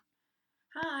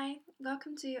Hi,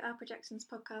 welcome to our Projections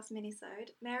podcast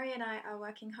minisode. Mary and I are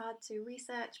working hard to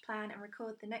research, plan and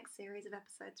record the next series of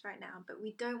episodes right now, but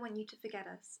we don't want you to forget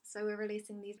us, so we're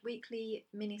releasing these weekly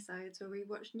minisodes where we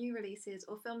watch new releases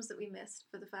or films that we missed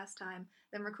for the first time,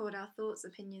 then record our thoughts,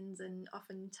 opinions and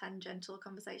often tangential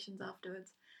conversations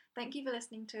afterwards. Thank you for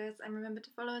listening to us, and remember to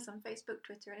follow us on Facebook,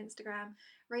 Twitter and Instagram,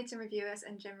 rate and review us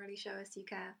and generally show us you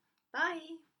care. Bye!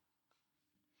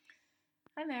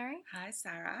 Hi Mary. Hi,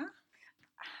 Sarah.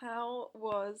 How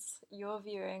was your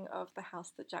viewing of The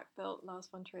House That Jack Built, Lars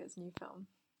von Trier's new film?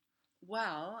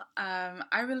 Well,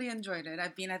 I really enjoyed it.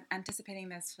 I've been anticipating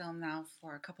this film now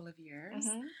for a couple of years.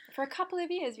 Mm-hmm. For a couple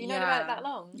of years? Have you known about it that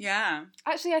long? Yeah.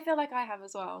 Actually, I feel like I have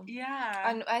as well. Yeah.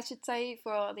 And I should say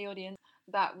for the audience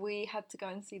that we had to go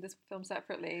and see this film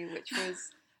separately, which was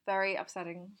very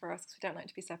upsetting for us because we don't like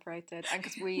to be separated and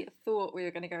because we thought we were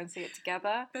going to go and see it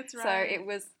together. That's right. So it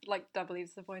was like doubly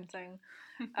disappointing.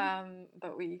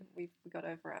 But we got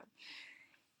over it.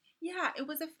 Yeah, it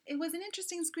was an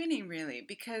interesting screening, really,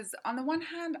 because on the one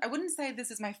hand, I wouldn't say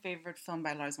this is my favorite film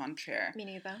by Lars von Trier. Me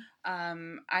neither.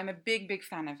 I'm a big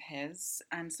fan of his,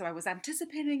 and so I was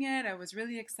anticipating it. I was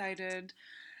really excited,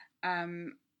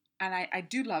 and I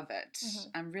do love it. Mm-hmm.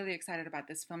 I'm really excited about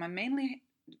this film. I'm mainly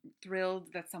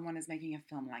thrilled that someone is making a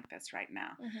film like this right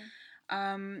now.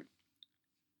 Mm-hmm.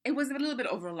 It was a little bit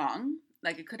overlong.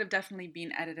 Like, it could have definitely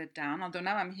been edited down. Although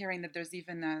now I'm hearing that there's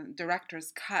even a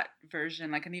director's cut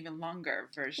version, like an even longer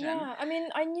version. Yeah, I mean,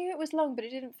 I knew it was long, but it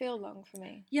didn't feel long for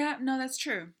me. Yeah, no, that's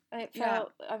true. It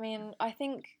felt, I mean, I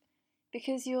think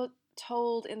because you're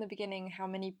told in the beginning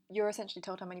you're essentially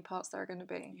told how many parts there are going to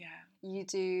be. Yeah.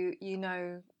 You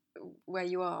know where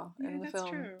you are in the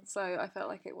film. True. So I felt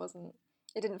like it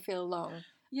didn't feel long.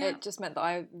 Yeah. It just meant that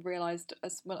I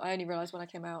only realised when I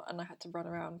came out and I had to run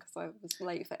around because I was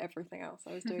late for everything else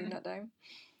I was doing that day.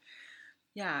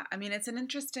 Yeah, I mean, it's an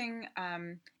interesting,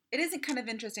 it is kind of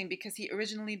interesting because he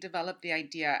originally developed the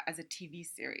idea as a TV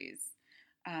series,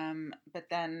 but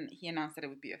then he announced that it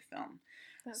would be a film.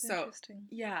 That's interesting.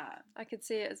 Yeah. I could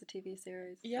see it as a TV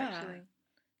series, actually.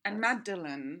 And Matt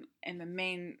Dillon in the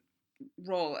main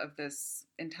role of this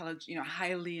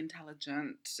highly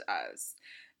intelligent,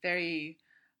 very...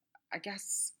 I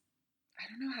guess, I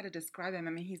don't know how to describe him.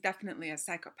 I mean, he's definitely a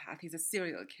psychopath. He's a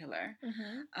serial killer.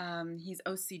 Mm-hmm. He's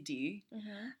OCD.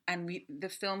 Mm-hmm. And the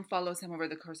film follows him over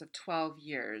the course of 12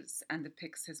 years and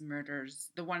depicts his murders,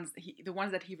 the ones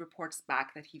that he reports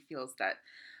back that he feels that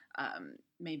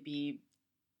maybe,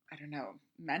 I don't know,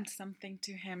 meant something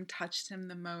to him, touched him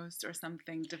the most or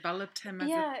something, developed him as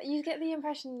you get the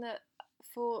impression that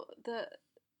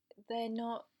they're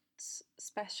not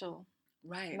special.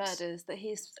 Right. Murders, that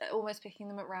he's almost picking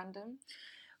them at random.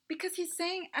 Because he's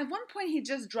saying, at one point he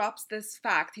just drops this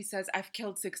fact. He says, I've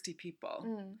killed 60 people.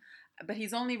 Mm. But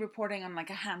he's only reporting on like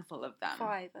a handful of them. 5,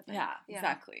 I think. Yeah,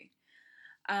 exactly.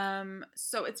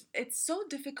 So it's so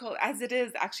difficult, as it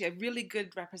is actually a really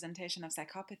good representation of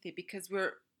psychopathy, because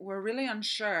we're really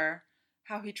unsure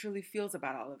how he truly feels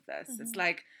about all of this. Mm-hmm. It's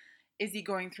like, is he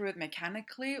going through it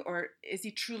mechanically, or is he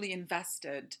truly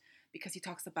invested? Because he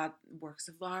talks about works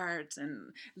of art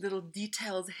and little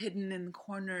details hidden in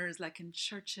corners, like in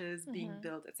churches being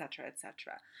built, etc.,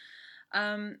 etc.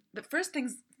 The first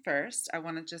things first, I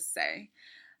want to just say,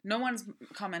 no one's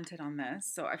commented on this,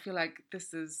 so I feel like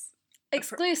this is...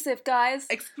 Exclusive, guys!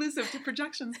 Exclusive to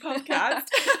Projections podcast.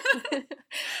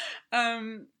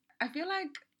 I feel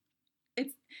like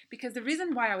it's... Because the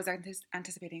reason why I was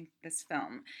anticipating this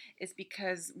film is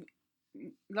because...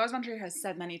 Lars von Trier has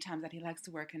said many times that he likes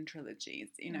to work in trilogies.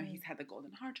 You know, he's had the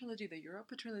Golden Heart trilogy, the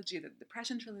Europa trilogy, the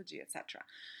Depression trilogy, etc.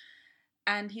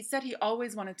 And he said he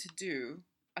always wanted to do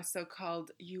a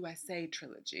so-called USA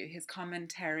trilogy, his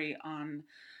commentary on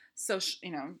social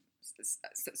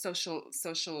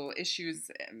issues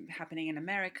happening in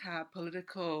America,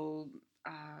 political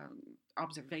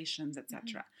observations,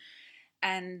 etc.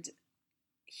 And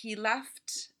he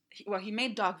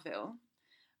made Dogville,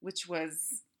 which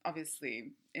was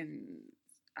obviously in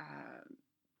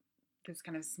this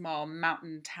kind of small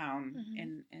mountain town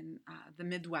in the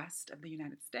Midwest of the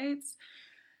United States,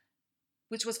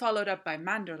 which was followed up by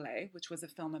Manderley, which was a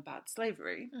film about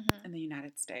slavery in the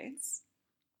United States.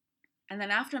 And then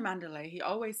after Manderley, he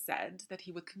always said that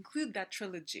he would conclude that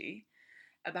trilogy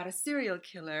about a serial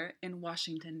killer in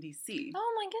Washington, D.C.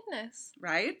 Oh my goodness.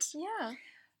 Right? Yeah.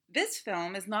 This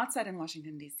film is not set in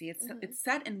Washington, D.C. It's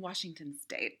set in Washington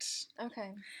State.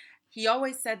 Okay. He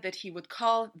always said that he would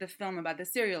call the film about the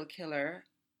serial killer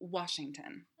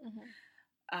Washington,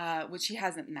 which he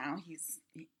hasn't now.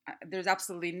 There's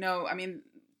absolutely no... I mean,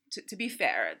 to be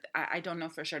fair, I don't know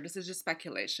for sure. This is just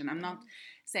speculation. I'm not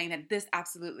saying that this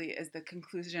absolutely is the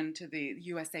conclusion to the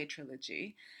USA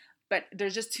trilogy, but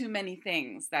there's just too many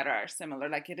things that are similar.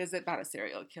 Like, it is about a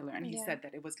serial killer, and he said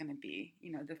that it was going to be,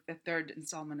 you know, the third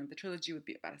installment of the trilogy would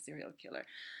be about a serial killer.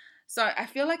 So I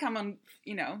feel like I'm on,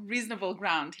 you know, reasonable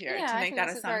ground here to make that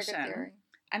assumption.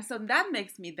 And so that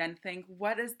makes me then think,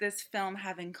 what does this film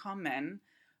have in common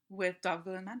with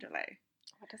Dogville and Manderley?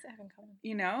 What does it have in common?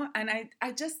 You know, and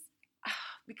I just,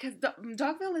 because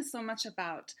Dogville is so much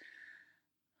about,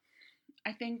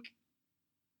 I think,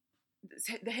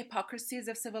 the hypocrisies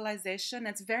of civilization.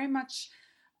 It's very much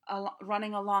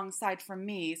running alongside, for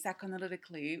me,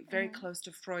 psychoanalytically, very close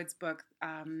to Freud's book,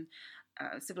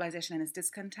 Civilization and Its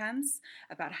Discontents,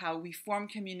 about how we form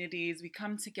communities, we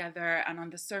come together, and on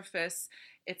the surface,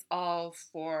 it's all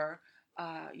for,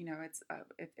 you know,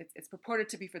 it's purported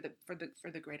to be for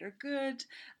the greater good.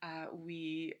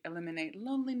 We eliminate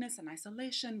loneliness and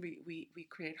isolation. We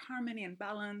create harmony and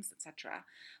balance, etc.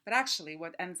 But actually,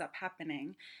 what ends up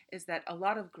happening is that a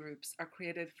lot of groups are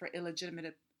created for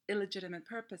illegitimate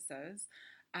purposes,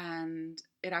 and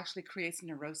it actually creates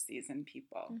neuroses in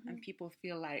people, and people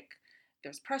feel like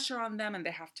there's pressure on them and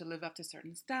they have to live up to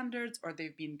certain standards, or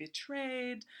they've been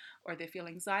betrayed, or they feel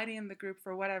anxiety in the group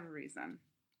for whatever reason.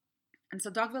 And so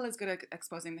Dogville is good at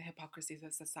exposing the hypocrisies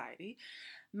of society.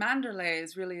 Manderley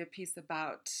is really a piece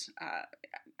about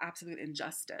absolute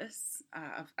injustice,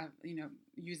 of you know,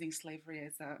 using slavery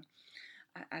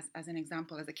as an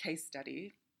example, as a case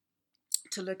study,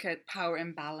 to look at power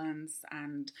imbalance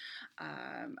and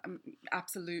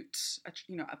absolute,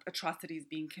 you know, atrocities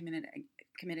being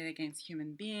committed against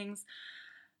human beings.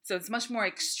 So it's much more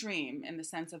extreme in the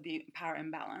sense of the power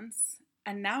imbalance.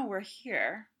 And now we're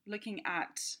here looking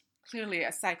at clearly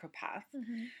a psychopath.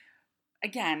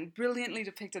 Again, brilliantly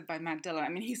depicted by Matt Dillon. I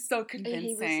mean, he's so convincing.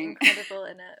 He was incredible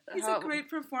in it. He's a great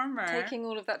performer. Taking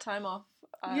all of that time off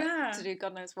to do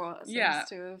God knows what seems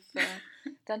to have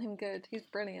done him good. He's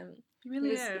brilliant. He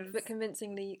really is. But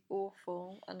convincingly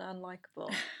awful and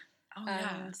unlikable.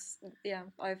 And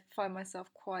I find myself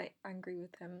quite angry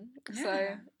with him.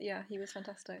 So he was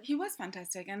fantastic. He was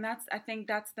fantastic, and I think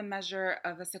that's the measure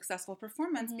of a successful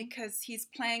performance, because he's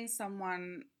playing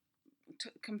someone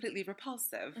completely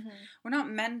repulsive. We're not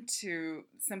meant to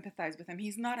sympathize with him.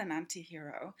 He's not an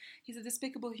anti-hero. He's a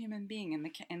despicable human being in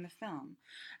the film.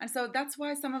 And so that's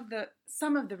why some of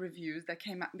the reviews that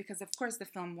came out, because of course the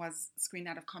film was screened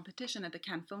out of competition at the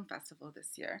Cannes Film Festival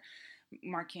this year,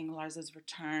 marking Lars's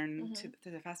return to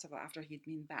the festival after he'd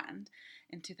been banned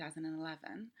in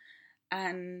 2011.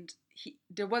 And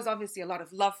there was obviously a lot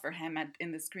of love for him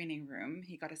in the screening room.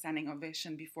 He got a standing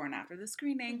ovation before and after the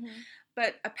screening.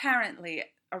 But apparently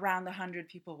around 100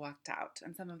 people walked out.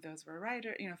 And some of those were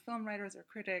film writers or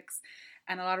critics.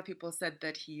 And a lot of people said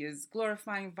that he is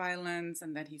glorifying violence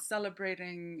and that he's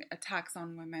celebrating attacks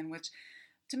on women, which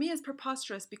to me is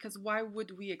preposterous, because why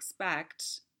would we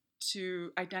expect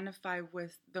to identify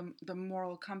with the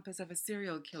moral compass of a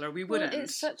serial killer? We wouldn't. Well,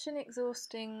 it's such an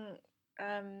exhausting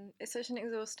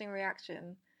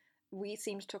reaction. We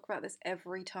seem to talk about this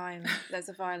every time there's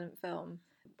a violent film,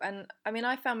 and I mean,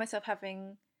 I found myself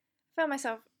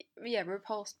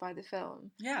repulsed by the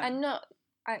film. And not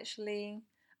actually.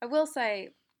 I will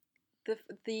say,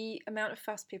 the amount of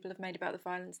fuss people have made about the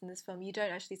violence in this film, you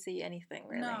don't actually see anything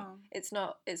really. No. It's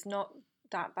not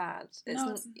that bad. It's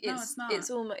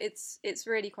not. It's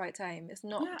really quite tame. It's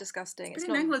not disgusting. It's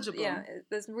pretty negligible. Yeah,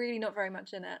 there's really not very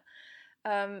much in it.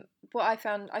 But I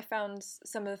found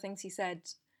some of the things he said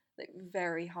like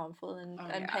very harmful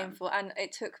and painful, and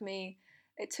it took me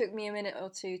a minute or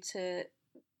two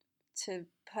to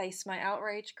place my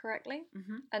outrage correctly.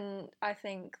 And I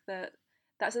think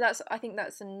that's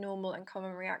a normal and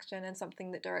common reaction, and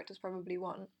something that directors probably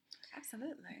want.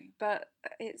 Absolutely. But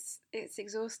it's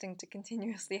exhausting to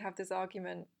continuously have this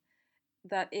argument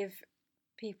that if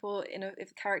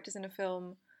characters in a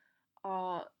film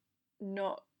are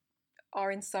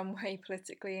in some way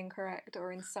politically incorrect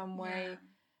or in some way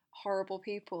horrible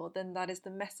people, then that is the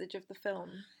message of the film.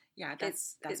 Yeah,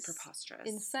 that's preposterous.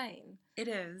 Insane. It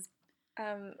is.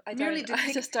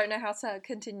 I just don't know how to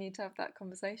continue to have that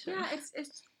conversation. Yeah,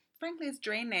 it's frankly, it's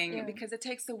draining because it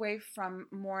takes away from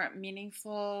more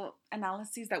meaningful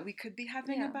analyses that we could be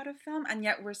having about a film, and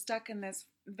yet we're stuck in this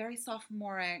very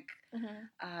sophomoric,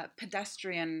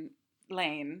 pedestrian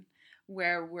lane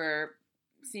where we're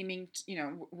seeming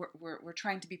to, we're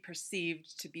trying to be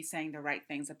perceived to be saying the right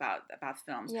things about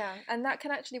films. Yeah, and that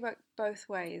can actually work both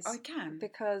ways. Oh, it can.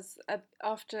 Because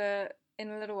in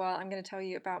a little while, I'm going to tell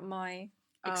you about my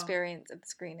experience of the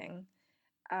screening.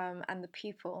 and the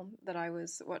people that I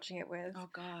was watching it with. Oh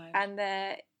God. And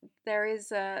there's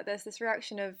this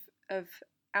reaction of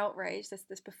outrage,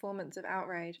 this performance of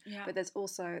outrage, Yeah. but there's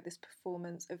also this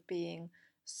performance of being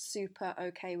super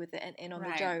okay with it and in on the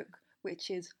Right. joke, which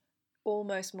is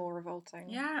almost more revolting.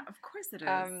 Yeah, of course it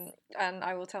is. And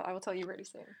I will tell you really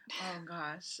soon. Oh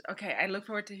gosh. Okay, I look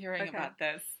forward to hearing Okay. about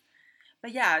this.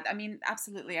 But yeah, I mean,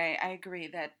 absolutely, I agree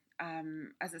that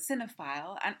as a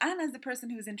cinephile and as a person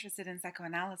who's interested in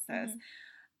psychoanalysis,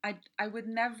 I would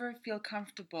never feel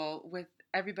comfortable with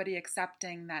everybody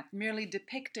accepting that merely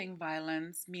depicting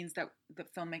violence means that the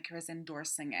filmmaker is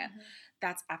endorsing it.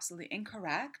 That's absolutely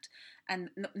incorrect. And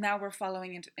now we're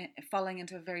falling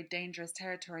into a very dangerous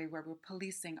territory where we're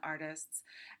policing artists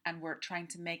and we're trying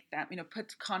to make them,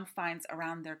 put confines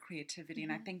around their creativity.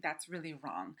 And I think that's really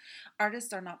wrong.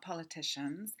 Artists are not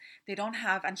politicians. They don't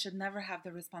have and should never have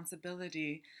the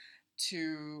responsibility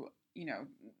to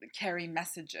carry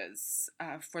messages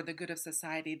for the good of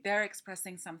society. They're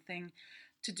expressing something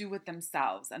to do with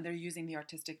themselves, and they're using the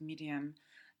artistic medium,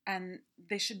 and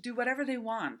they should do whatever they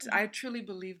want. I truly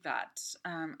believe that,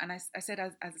 and I say it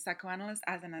as a psychoanalyst,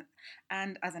 as an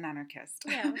anarchist.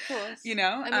 Yeah, of course.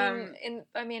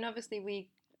 I mean, obviously we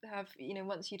have,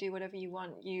 once you do whatever you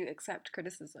want, you accept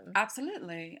criticism.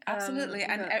 Absolutely,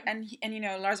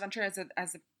 and Lars von Trier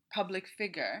as a public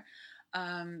figure.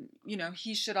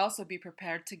 He should also be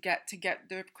prepared to get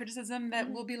the criticism that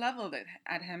will be leveled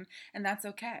at him, and that's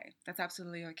okay. That's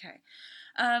absolutely okay.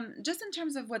 Just in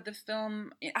terms of what the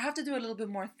film, I have to do a little bit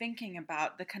more thinking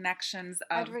about the connections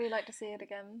of, I'd really like to see it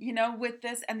again. With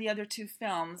this and the other two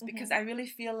films, because I really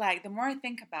feel like the more I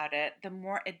think about it, the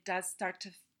more it does start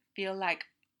to feel like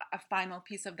a final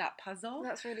piece of that puzzle.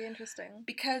 That's really interesting.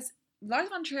 Because Lars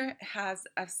von Trier has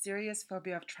a serious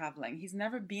phobia of traveling. He's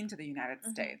never been to the United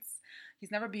States.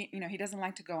 He's never been, he doesn't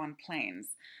like to go on planes.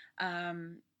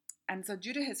 And so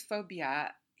due to his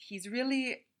phobia, he's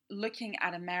really looking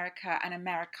at America and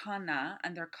Americana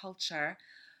and their culture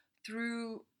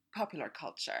through popular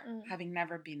culture, having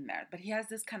never been there. But he has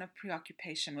this kind of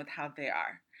preoccupation with how they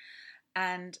are.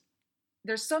 And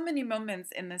there's so many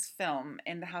moments in this film,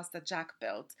 in The House That Jack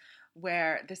Built,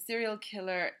 where the serial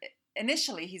killer,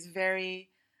 initially he's very,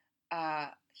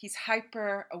 he's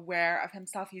hyper aware of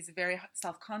himself. He's very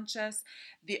self-conscious.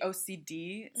 The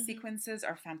OCD sequences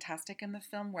are fantastic in the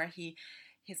film, where he's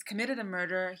committed a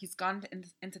murder. He's gone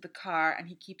into the car and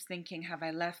he keeps thinking, have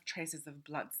I left traces of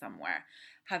blood somewhere?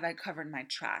 Have I covered my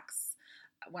tracks?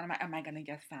 When am I going to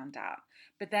get found out?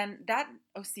 But then that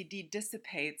OCD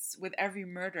dissipates with every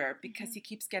murder because he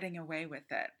keeps getting away with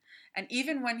it. And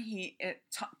even when he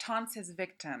taunts his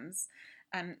victims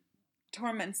and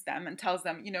torments them and tells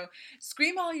them,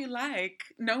 scream all you like,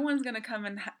 no one's going to come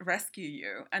and rescue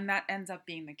you, and that ends up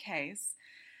being the case,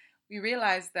 we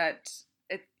realize that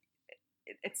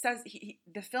it says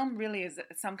the film really is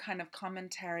some kind of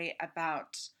commentary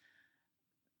about,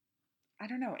 I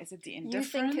don't know, is it the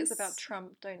indifference? You think it's about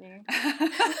Trump, don't you?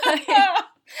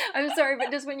 I'm sorry,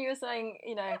 but just when you were saying,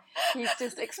 he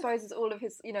just exposes all of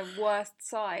his, worst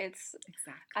sides.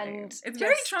 Exactly. And it's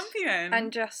very Trumpian.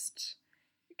 And just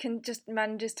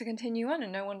manages to continue on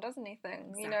and no one does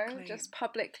anything, Exactly. just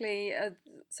publicly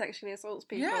sexually assaults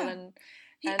people and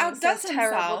he outdoes says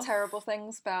himself. terrible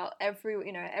things about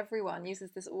everyone,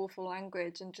 uses this awful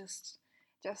language and just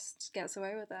gets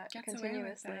away with it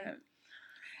continuously.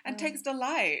 And takes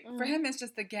delight. For him, it's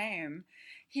just a game.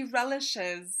 He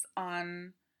relishes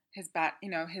on his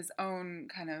his own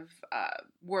kind of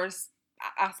worst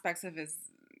aspects of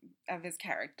his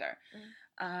character.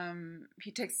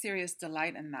 He takes serious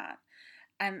delight in that.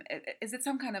 And is it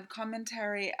some kind of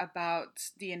commentary about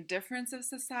the indifference of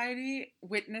society,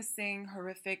 witnessing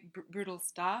horrific, brutal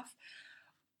stuff?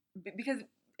 Because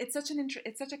it's such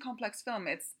a complex film.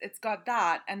 It's got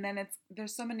that, and then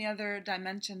there's so many other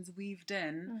dimensions weaved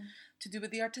in to do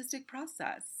with the artistic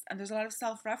process, and there's a lot of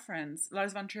self-reference.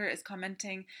 Lars von Trier is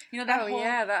commenting,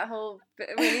 that whole bit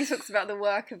when he talks about the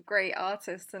work of great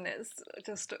artists, and it's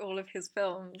just all of his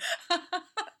films.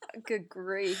 Good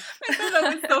grief! I thought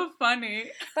that was so funny.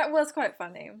 That was quite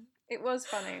funny. It was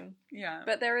funny. Yeah,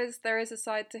 but there is a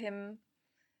side to him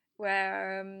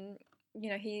where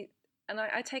he. And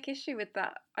I take issue with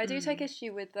that. I do take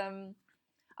issue with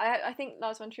I think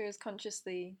Lars von Trier is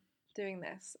consciously doing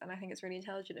this, and I think it's really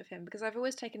intelligent of him, because I've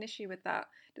always taken issue with that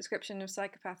description of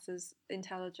psychopaths as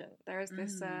intelligent. There is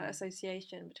this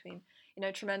association between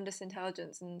tremendous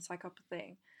intelligence and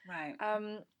psychopathy. Right.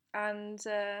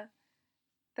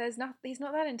 He's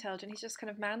not that intelligent. He's just kind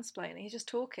of mansplaining. He's just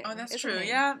talking. Oh, that's true. He?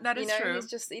 Yeah, that is true. He's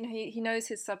just he knows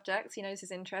his subjects, he knows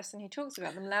his interests, and he talks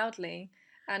about them loudly.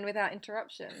 and without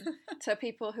interruption to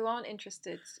people who aren't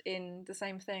interested in the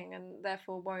same thing and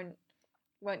therefore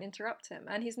won't interrupt him.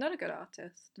 And he's not a good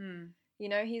artist. You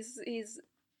know, he's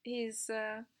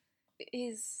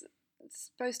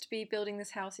supposed to be building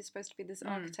this house. He's supposed to be this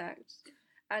architect,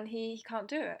 and he can't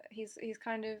do it. He's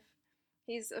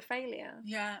a failure.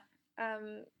 Yeah.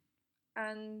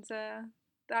 And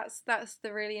that's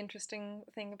the really interesting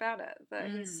thing about it, that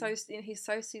he's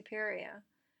so superior.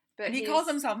 But and he calls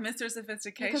himself Mr.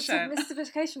 Sophistication. Mr.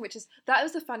 Sophistication, that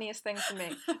was the funniest thing for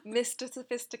me. Mr.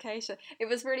 Sophistication. It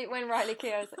was really when Riley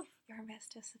Keough was like, "You're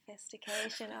Mr.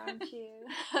 Sophistication, aren't you?"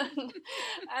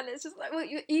 and it's just like, well,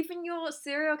 even your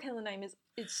serial killer name is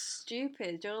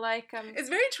stupid. You're like, it's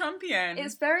very Trumpian.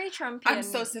 It's very Trumpian. I'm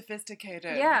so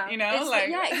sophisticated. Yeah, you know, like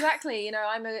yeah, exactly. You know,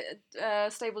 I'm a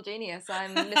stable genius.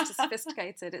 I'm Mr.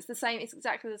 Sophisticated. It's the same. It's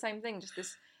exactly the same thing.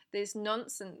 Just this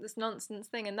nonsense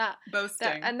thing, and that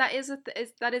boasting, that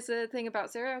is a thing about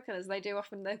serial killers. They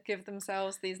give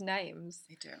themselves these names.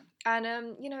 They do, and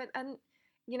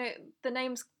the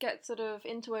names get sort of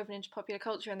interwoven into popular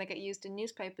culture, and they get used in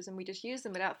newspapers, and we just use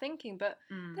them without thinking. But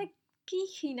they're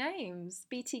geeky names.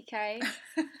 BTK,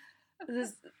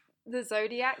 the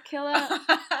Zodiac Killer.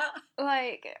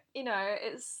 Like, you know,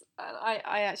 it's I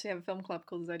actually have a film club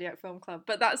called the Zodiac Film Club,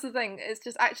 but that's the thing. It's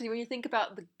just actually when you think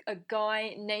about a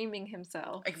guy naming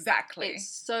himself, exactly, it's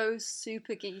so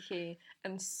super geeky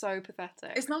and so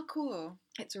pathetic. It's not cool.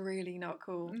 It's really not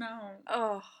cool. No.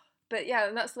 Oh, but yeah,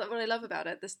 and that's what I love about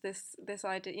it. This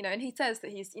idea, you know, and he says that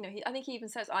he's, you know, I think he even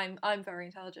says I'm very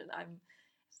intelligent.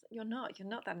 You're not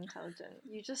that intelligent.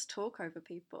 You just talk over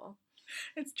people.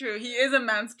 It's true. He is a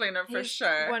mansplainer for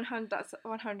sure. 100%. That's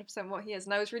 100% what he is,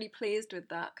 and I was really pleased with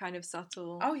that kind of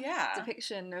subtle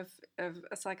depiction of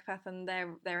a psychopath and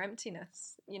their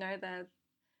emptiness. You know, that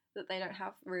they don't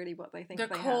have really what they think they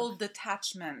have. Their cold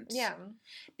detachment. Yeah.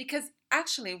 Because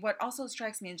actually, what also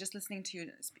strikes me, and just listening to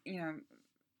you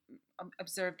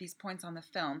observe these points on the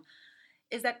film,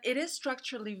 is that it is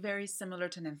structurally very similar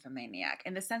to Nymphomaniac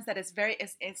in the sense that it's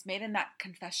made in that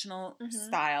confessional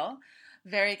style.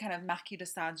 Very kind of Marquis de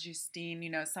Sade-Justine, you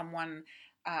know, someone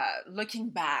looking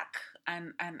back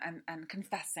and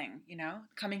confessing, you know,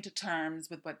 coming to terms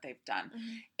with what they've done.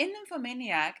 In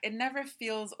Nymphomaniac, it never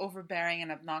feels overbearing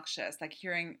and obnoxious, like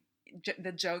hearing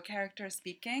the Jo character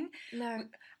speaking. No.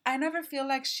 I never feel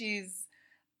like she's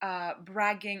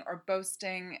bragging or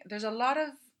boasting. There's a lot of...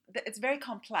 It's very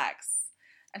complex.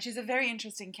 And she's a very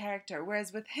interesting character.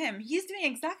 Whereas with him, he's doing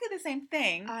exactly the same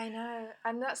thing. I know.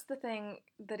 And that's the thing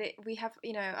that we have,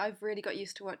 you know, I've really got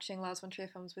used to watching Lars von Trier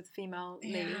films with female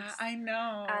leads. Yeah, I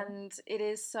know. And it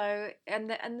is so, and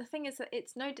the thing is that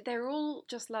they're all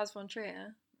just Lars von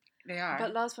Trier. They are.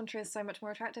 But Lars von Trier is so much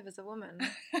more attractive as a woman.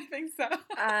 I think so.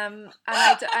 And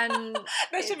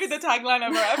that should be the tagline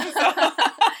of our episode.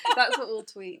 That's what we'll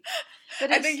tweet.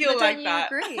 But I think you'll like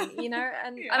that. Agree, you know,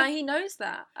 and he knows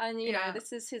that, and you know,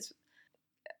 this is his.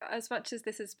 As much as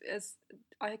this is, as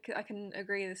I can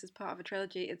agree, this is part of a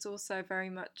trilogy. It's also very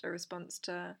much a response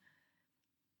to.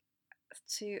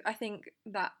 I think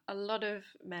that a lot of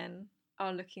men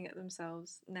are looking at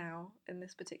themselves now in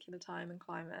this particular time and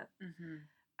climate,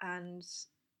 and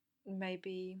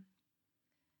maybe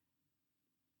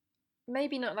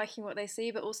not liking what they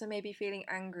see, but also maybe feeling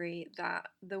angry that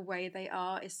the way they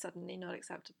are is suddenly not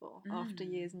acceptable after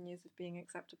years and years of being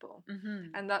acceptable.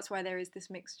 And that's why there is this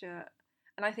mixture.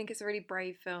 And I think it's a really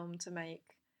brave film to make,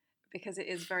 because it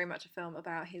is very much a film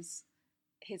about his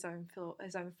own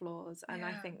flaws, and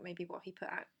I think maybe what he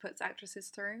puts actors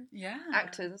through,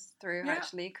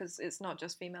 actually, because it's not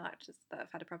just female actors that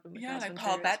have had a problem with like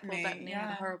Paul Bettany. Had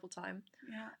a horrible time.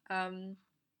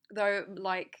 Though,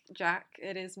 like Jack,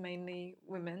 it is mainly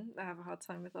women that have a hard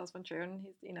time with Lars von Trier, and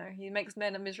he makes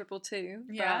men miserable too.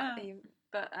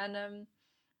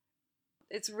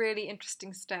 It's a really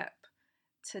interesting step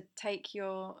to take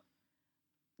your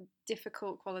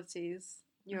difficult qualities,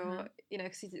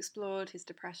 because he's explored his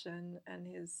depression and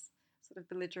his sort of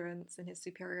belligerence and his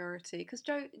superiority. Because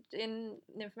Jo in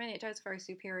Nymphomaniac, Jo's a very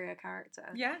superior character.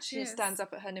 Yeah, she stands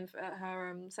up at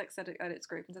her sex edits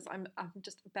group and says, "I'm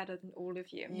just better than all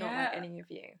of you. I'm not like any of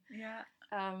you." Yeah,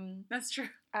 that's true.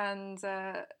 And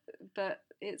but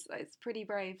it's pretty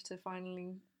brave to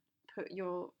finally put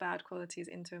your bad qualities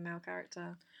into a male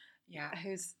character. Yeah,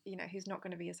 who's not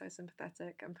going to be so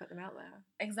sympathetic and put them out there.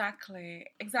 Exactly,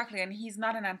 and he's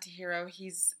not an anti-hero.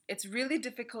 It's really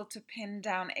difficult to pin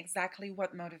down exactly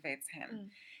what motivates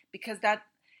him, because that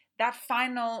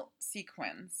final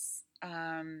sequence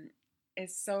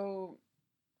is so.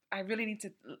 I really need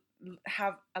to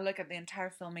have a look at the entire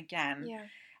film again,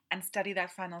 and study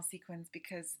that final sequence,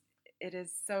 because it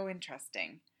is so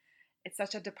interesting. it's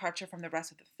such a departure from the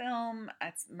rest of the film.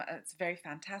 It's very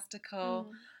fantastical.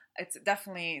 Mm. It's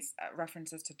definitely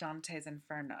references to Dante's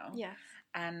Inferno. Yes.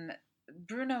 And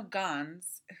Bruno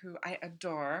Ganz, who I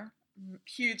adore,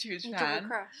 huge You do a fan.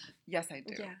 crush. Yes, I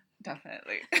do. Yeah.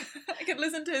 Definitely. I could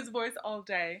listen to his voice all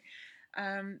day.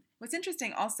 What's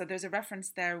interesting also, there's a reference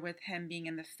there with him being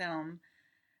in the film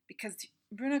because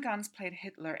Bruno Ganz played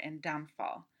Hitler in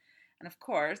Downfall. And of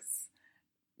course,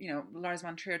 Lars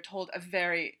von Trier told a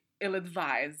very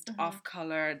ill-advised,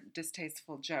 off-color,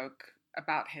 distasteful joke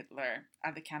about Hitler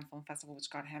at the Cannes Film Festival, which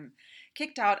got him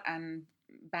kicked out and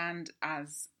banned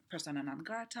as persona non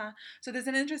grata. So there's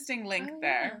an interesting link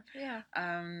there. Yeah.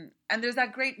 And there's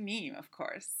that great meme, of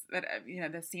course, that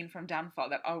the scene from Downfall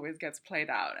that always gets played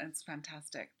out, and it's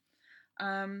fantastic.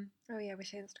 Oh yeah, we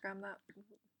should Instagram that.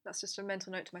 That's just a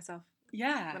mental note to myself.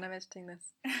 Yeah. When I'm editing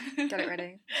this, get it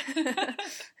ready.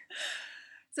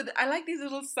 So I like these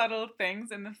little subtle things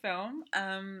in the film.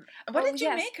 What did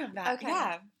you make of that? Okay.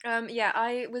 Yeah.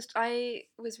 I was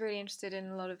really interested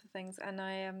in a lot of the things, and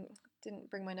I didn't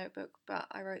bring my notebook, but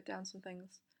I wrote down some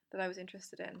things that I was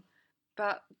interested in.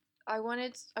 But I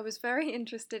was very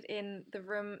interested in the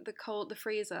room, the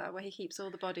freezer where he keeps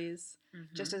all the bodies,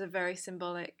 just as a very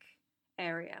symbolic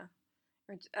area.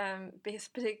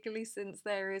 Particularly since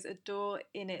there is a door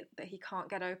in it that he can't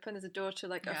get open. There's a door to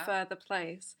a further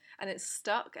place, and it's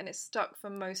stuck for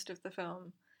most of the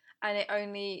film, and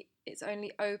it's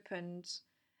only opened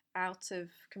out of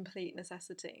complete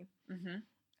necessity.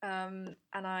 And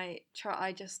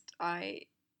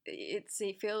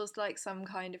it feels like some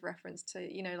kind of reference to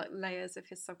like layers of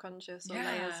his subconscious or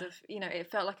layers of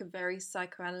it felt like a very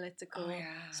psychoanalytical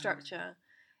structure.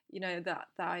 That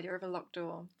idea of a locked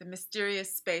door. The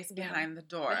mysterious space behind the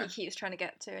door. That he keeps trying to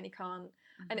get to and he can't.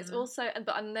 And it's also, and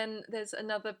then there's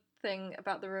another thing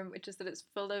about the room, which is that it's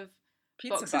full of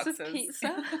boxes of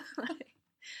pizza.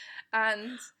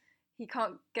 And he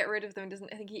can't get rid of them.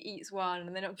 I think he eats one,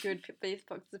 and they're not good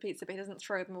boxes of pizza, but he doesn't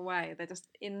throw them away. They're just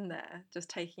in there, just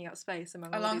taking up space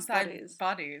among all these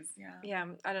bodies. Yeah,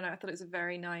 I don't know. I thought it was a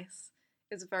very nice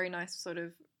sort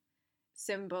of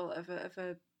symbol of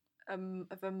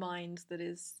a mind that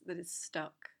is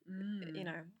stuck.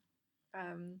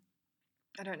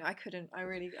 I don't know. I couldn't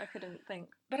think.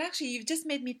 But actually, you've just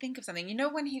made me think of something.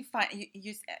 When he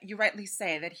you rightly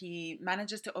say that he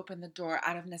manages to open the door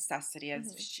out of necessity,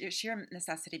 as sheer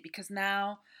necessity, because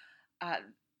now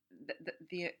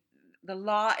the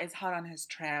law is hot on his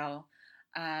trail.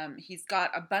 He's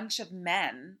got a bunch of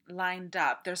men lined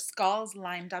up, their skulls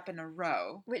lined up in a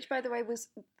row. Which, by the way,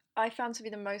 I found to be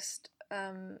the most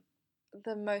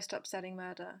upsetting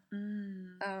murder.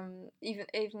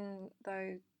 Even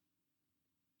though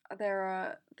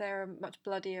there are much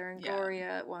bloodier and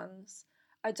gorier ones.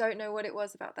 I don't know what it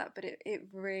was about that, but it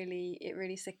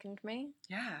really sickened me.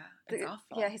 Yeah, it's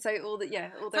awful. Yeah, so they're all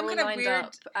lined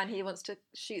up, and he wants to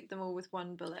shoot them all with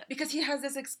one bullet. Because he has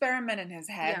this experiment in his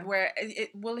head where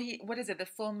what is it, the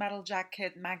Full Metal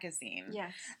Jacket magazine?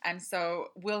 Yes. And so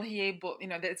will he able,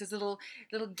 there's this little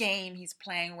game he's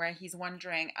playing where he's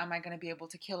wondering, am I going to be able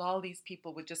to kill all these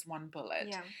people with just one bullet?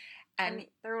 Yeah. And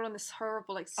they're all on this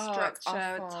horrible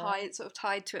structure,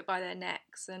 tied to it by their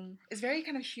necks, and it's very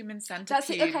kind of human centipede.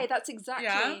 That's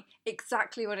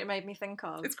exactly what it made me think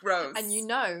of. It's gross, and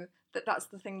that's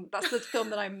the thing. That's the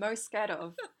film that I'm most scared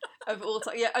of all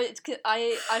time. Yeah,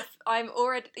 I'm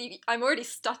already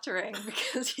stuttering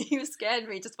because you scared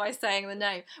me just by saying the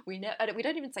name. We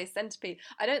don't even say centipede.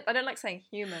 I don't like saying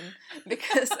human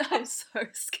because I'm so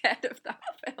scared of that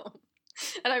film.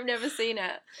 And I've never seen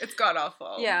it. It's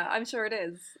god-awful. Yeah, I'm sure it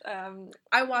is.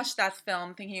 I watched that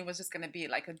film thinking it was just going to be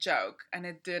like a joke, and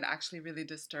it did actually really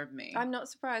disturb me. I'm not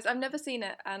surprised. I've never seen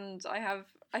it, and I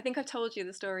think I've told you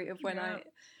the story of when I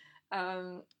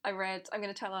read, I'm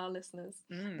going to tell our listeners,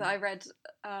 that I read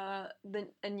a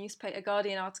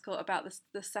Guardian article about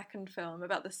the second film,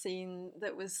 about the scene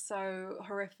that was so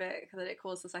horrific that it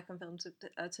caused the second film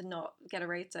to not get a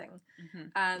rating.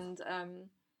 And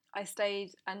I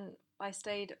stayed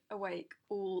awake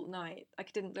all night. I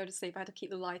didn't go to sleep. I had to keep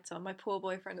the light on. My poor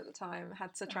boyfriend at the time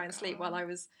had to try and sleep while I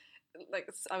was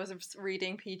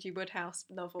reading P.G. Wodehouse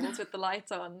novels with the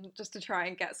light on, just to try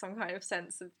and get some kind of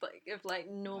sense of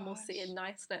normalcy and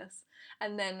niceness.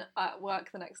 And then at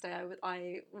work the next day,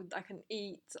 I couldn't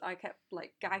eat. I kept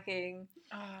gagging.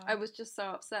 I was just so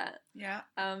upset. Yeah.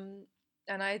 And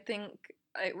I think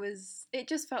it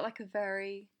just felt like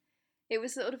it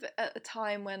was sort of at a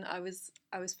time when I was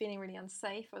feeling really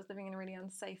unsafe. I was living in a really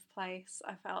unsafe place.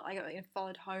 I got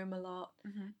followed home a lot.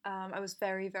 I was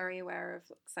very, very aware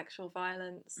of sexual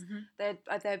violence. There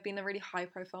had been a really high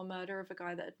profile murder of a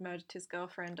guy that had murdered his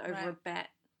girlfriend over a bet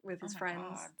with his my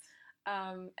friends.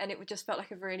 God. And it just felt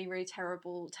like a really, really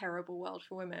terrible, terrible world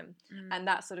for women. Mm. And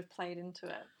that sort of played into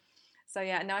it. So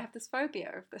yeah, now I have this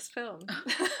phobia of this film.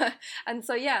 And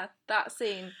so yeah, that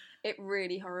scene, it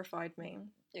really horrified me.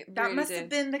 It That really must did. have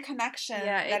been the connection.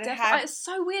 Yeah, that it definitely. had. It's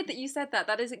so weird that you said that.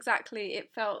 That is exactly. It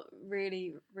felt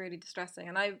really, really distressing,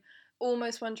 and I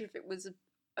almost wonder if it was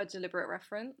a deliberate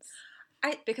reference.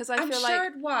 Because I I'm feel sure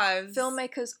like it was.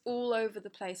 filmmakers all over the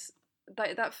place.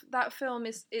 That film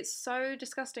it's so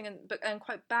disgusting and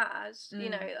quite bad. You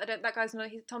know, that guy's not.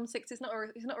 Tom Six is not.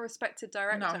 He's not a respected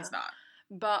director. No, he's not.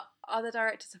 But other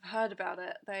directors have heard about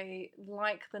it. They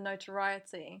like the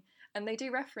notoriety, and they do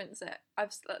reference it.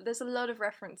 There's a lot of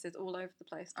references all over the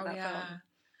place to that film.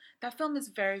 That film is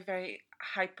very, very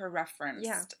hyper referenced.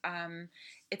 Yeah.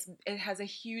 It has a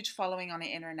huge following on the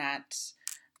internet,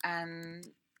 and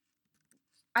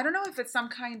I don't know if it's some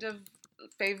kind of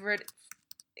favorite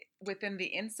within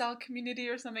the incel community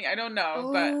or something. I don't know,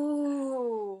 but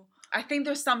I think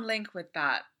there's some link with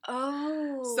that.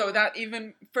 Oh. So that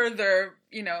even further,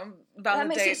 validates. That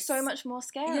makes it so much more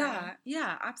scary.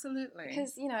 Yeah, absolutely.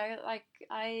 Because, like,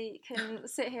 I can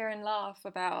sit here and laugh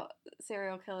about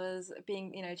serial killers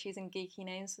being, choosing geeky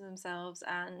names for themselves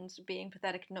and being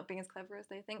pathetic and not being as clever as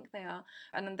they think they are.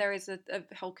 And then there is a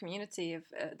whole community of,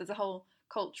 there's a whole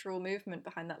cultural movement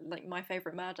behind that, like My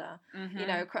Favorite Murder,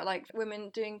 like women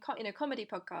doing, comedy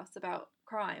podcasts about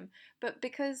crime. But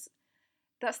because...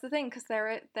 That's the thing, because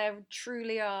there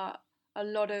truly are a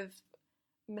lot of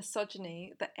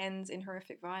misogyny that ends in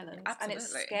horrific violence. Absolutely. And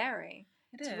it's scary.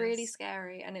 It's really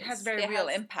scary, and it has very real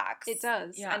impacts. It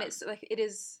does, yeah. And it's like it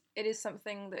is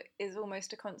something that is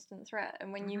almost a constant threat.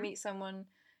 And when you meet someone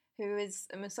who is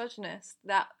a misogynist,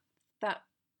 that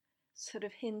sort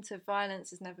of hint of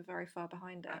violence is never very far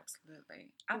behind it.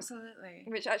 Absolutely.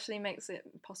 Which actually makes it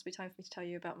possibly time for me to tell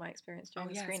you about my experience during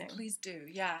the screening. Yes, please do.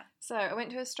 Yeah. So I went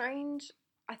to a strange,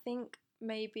 I think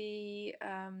maybe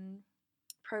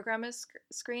programmers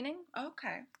screening.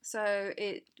 Okay. So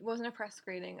it wasn't a press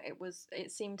screening.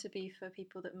 It seemed to be for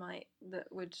people that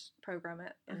would program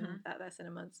it at their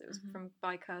cinemas. It was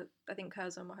by I think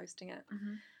Curzon were hosting it.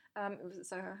 It was at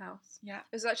Soho House. Yeah.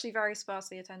 It was actually very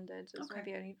sparsely attended. It was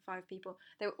maybe only 5 people.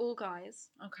 They were all guys.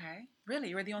 Okay. Really?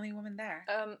 You were the only woman there?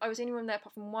 I was the only woman there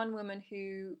apart from one woman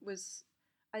who was...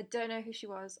 I don't know who she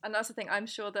was. And that's the thing. I'm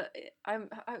sure that...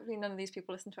 hopefully none of these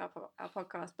people listen to our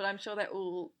podcast, but I'm sure they're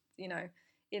all,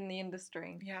 in the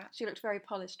industry. Yeah. She looked very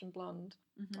polished and blonde.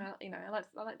 I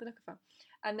like the look of her.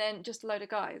 And then just a load of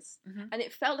guys. And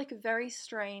it felt like a very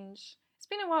strange... It's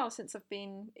been a while since I've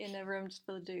been in a room just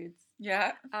full of dudes.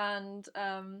 Yeah. And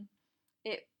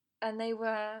they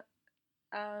were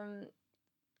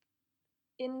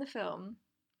in the film.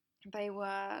 They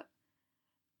were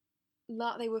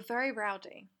very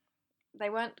rowdy.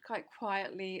 They weren't quite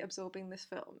quietly absorbing this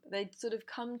film. They'd sort of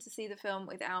come to see the film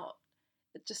without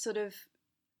just sort of.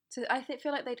 I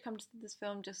feel like they'd come to this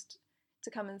film just to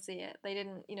come and see it. They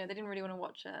didn't really want to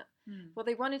watch it. What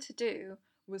they wanted to do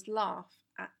was laugh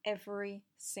at every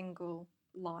single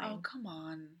line. Oh, come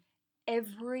on.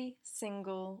 Every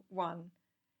single one.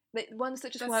 The ones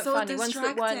that just weren't so funny, ones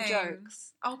that weren't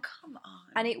jokes. Oh, come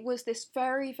on. And it was this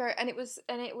very, very, and it was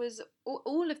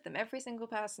all of them, every single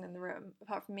person in the room,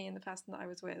 apart from me and the person that I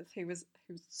was with, who was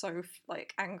so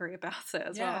like angry about it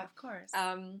as well. Yeah, of course.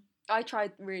 I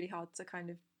tried really hard to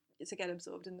get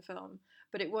absorbed in the film,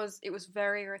 but it was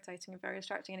very irritating and very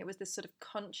distracting, and it was this sort of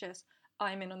conscious,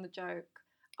 I'm in on the joke,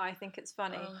 I think it's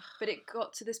funny. But it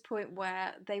got to this point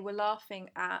where they were laughing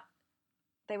at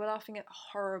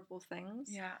horrible things.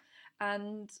 Yeah.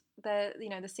 And the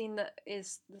scene that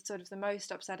is sort of the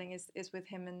most upsetting is with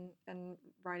him and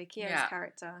Riley Keough's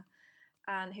character,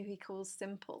 and who he calls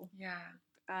Simple. Yeah.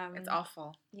 It's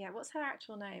awful. Yeah. What's her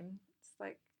actual name? It's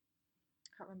like,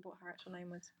 I can't remember what her actual name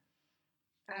was.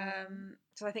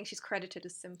 So I think she's credited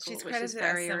as Simple, which is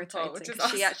very irritating. Awesome.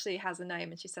 She actually has a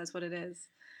name and she says what it is.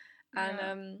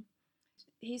 And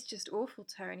he's just awful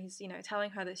to her, and he's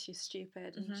telling her that she's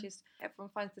stupid, and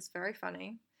everyone finds this very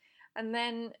funny. And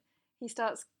then he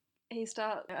starts,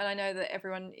 and I know that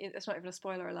everyone, it's not even a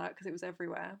spoiler alert because it was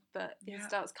everywhere, but he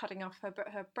starts cutting off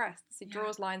her breasts. He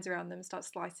draws lines around them and starts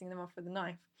slicing them off with a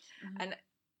knife. And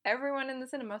everyone in the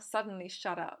cinema suddenly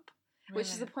shut up, which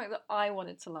is the point that I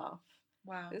wanted to laugh.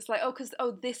 Wow. It's like,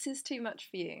 this is too much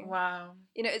for you. Wow.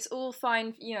 It's all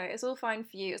fine, it's all fine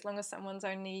for you as long as someone's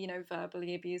only,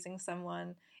 verbally abusing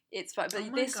someone. It's fine.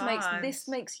 But this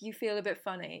makes you feel a bit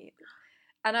funny.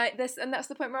 And that's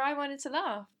the point where I wanted to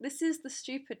laugh. This is the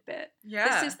stupid bit. Yeah.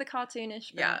 This is the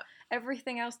cartoonish bit. Yeah.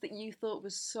 Everything else that you thought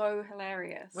was so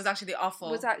hilarious was actually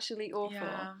awful.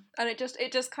 Yeah. And it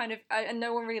just kind of, and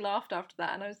no one really laughed after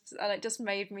that. And it just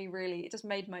made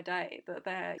my day that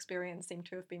their experience seemed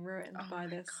to have been ruined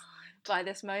by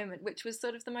this moment, which was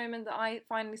sort of the moment that I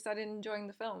finally started enjoying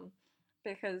the film.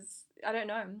 Because I don't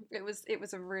know, it was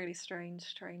a really strange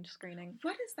screening.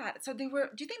 What is that? So do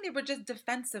you think they were just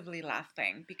defensively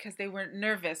laughing because they were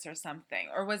nervous or something,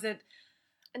 or was it?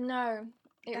 No,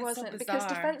 it wasn't, so because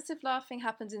defensive laughing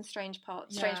happens in strange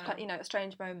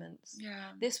moments.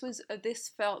 Yeah.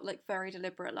 This felt like very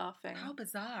deliberate laughing. How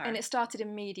bizarre! And it started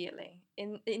immediately,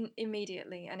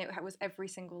 immediately, and it was every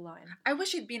single line. I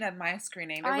wish you'd been at my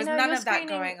screening. There was none of that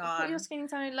going on. Your screening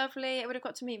sounded lovely. I would have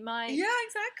got to meet Mike. Yeah,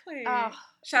 exactly. Oh.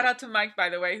 Shout out to Mike, by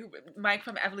the way, Mike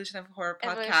from Evolution of Horror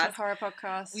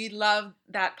podcast. We love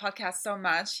that podcast so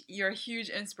much. You're a huge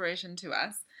inspiration to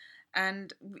us.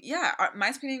 And yeah,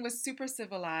 my screening was super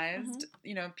civilized. Mm-hmm.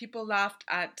 You know, people laughed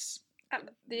at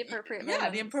the appropriate moments. Yeah,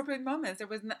 the appropriate moments. There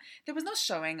was no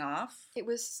showing off. There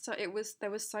was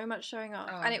so much showing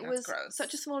off, and it was gross.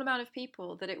 Such a small amount of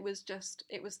people that it was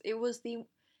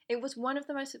one of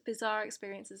the most bizarre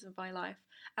experiences of my life.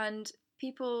 And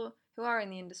people who are in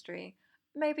the industry,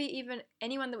 maybe even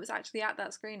anyone that was actually at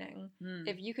that screening,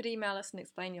 if you could email us and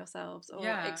explain yourselves or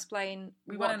explain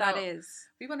what that is.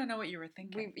 We want to know what you were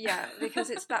thinking. Because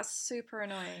that's super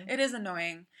annoying. It is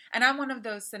annoying. And I'm one of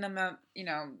those cinemaniacs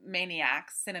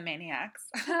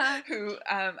who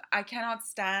I cannot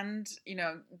stand,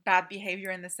 bad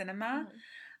behavior in the cinema.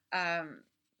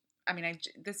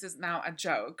 This is now a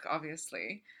joke,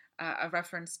 obviously, a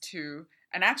reference to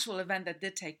an actual event that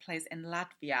did take place in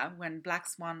Latvia when Black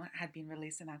Swan had been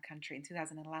released in our country in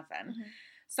 2011. Mm-hmm.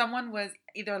 Someone was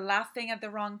either laughing at the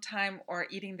wrong time or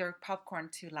eating their popcorn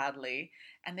too loudly,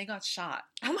 and they got shot.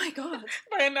 Oh my God.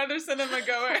 By another cinema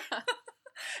goer.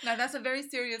 Now, that's a very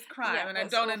serious crime, and I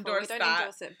don't endorse that. We don't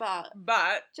endorse it,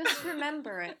 but just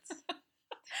remember it.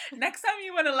 Next time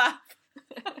you want to laugh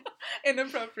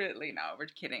inappropriately. No, we're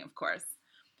kidding, of course.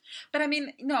 But I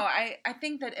mean, no, I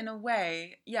think that in a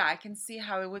way, yeah, I can see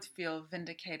how it would feel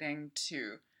vindicating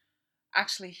to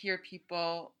actually hear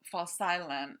people fall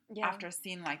silent after a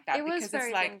scene like that. It was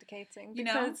very vindicating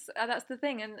because that's the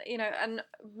thing, and and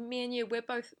me and you, we're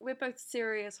both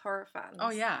serious horror fans.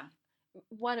 Oh yeah.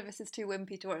 One of us is too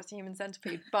wimpy to watch the Human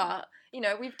Centipede, but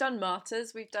we've done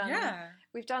Martyrs, we've done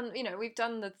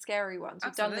the scary ones,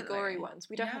 we've done the gory ones.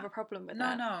 We don't have a problem with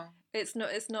that. No. It's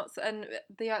not, and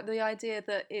the idea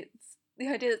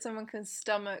that someone can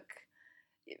stomach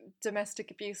domestic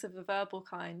abuse of the verbal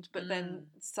kind, but then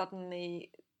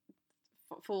suddenly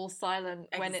fall silent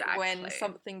when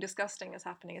something disgusting is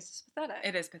happening is just pathetic.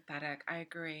 It is pathetic. I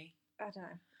agree. I don't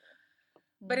know.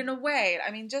 But in a way, I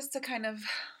mean, just to kind of.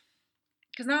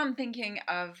 Because now I'm thinking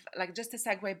of, just to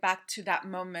segue back to that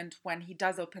moment when he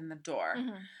does open the door.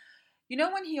 Mm-hmm.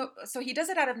 When he does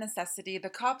it out of necessity. The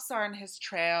cops are on his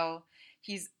trail.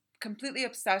 He's completely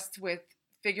obsessed with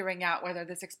figuring out whether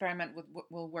this experiment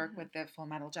will work with the Full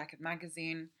Metal Jacket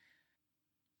magazine.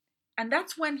 And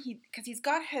that's when because he's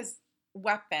got his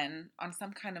weapon on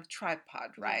some kind of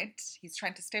tripod, right? Mm-hmm. He's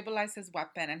trying to stabilize his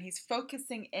weapon, and he's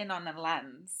focusing in on a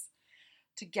lens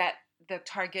to get the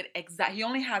target exact. He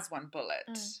only has one bullet,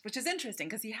 which is interesting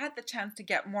because he had the chance to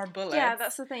get more bullets. Yeah,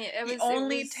 that's the thing. He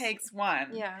only takes one.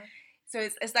 Yeah. So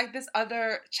it's like this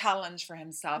other challenge for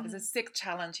himself. It's a sick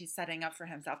challenge he's setting up for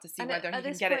himself to see whether he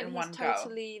can get it in one go. He's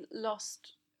totally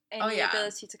lost any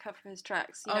ability to cover his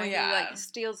tracks. He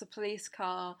steals a police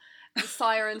car, the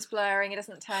siren's blaring, he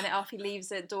doesn't turn it off, he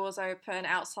leaves it, doors open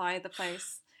outside the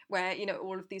place where,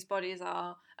 all of these bodies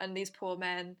are, and these poor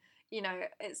men.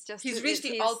 It's just... He's reached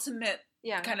the ultimate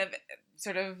kind of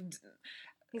sort of...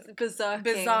 He's berserk.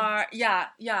 Bizarre. Yeah.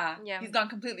 He's gone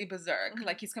completely berserk. Mm-hmm.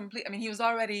 He's complete... I mean, he was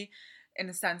already, in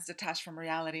a sense, detached from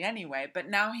reality anyway, but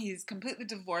now he's completely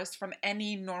divorced from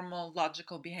any normal,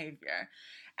 logical behavior.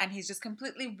 And he's just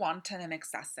completely wanton and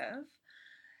excessive.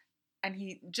 And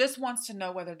he just wants to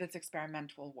know whether this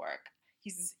experiment will work.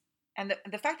 And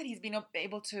the fact that he's been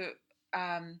able to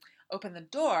open the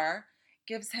door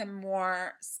gives him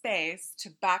more space to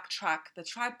backtrack the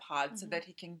tripod so that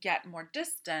he can get more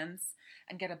distance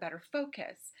and get a better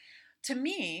focus. To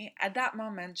me, at that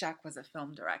moment, Jack was a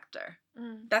film director.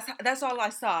 That's all I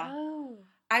saw. Oh.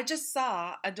 I just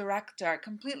saw a director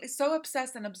completely so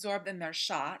obsessed and absorbed in their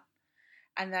shot,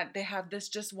 and that they have this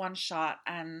just one shot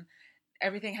and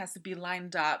everything has to be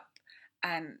lined up,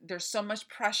 and there's so much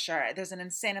pressure. There's an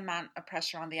insane amount of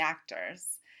pressure on the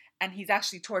actors, and he's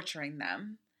actually torturing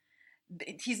them.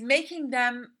 he's making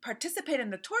them participate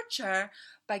in the torture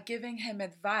by giving him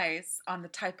advice on the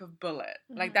type of bullet.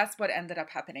 Mm-hmm. Like, that's what ended up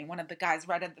happening. One of the guys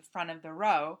right at the front of the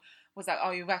row was like,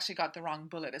 oh, you've actually got the wrong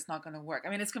bullet. It's not going to work. I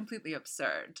mean, it's completely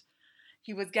absurd.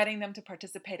 He was getting them to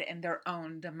participate in their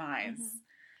own demise. Mm-hmm.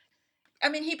 I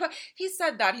mean, he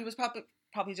said that he was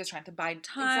probably just trying to bide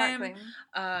time,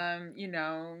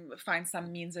 exactly. Find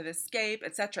some means of escape,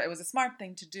 etc. It was a smart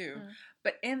thing to do. Mm.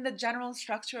 But in the general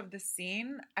structure of the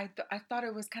scene, I thought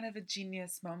it was kind of a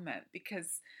genius moment,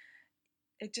 because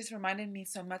it just reminded me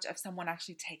so much of someone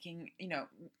actually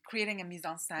creating a mise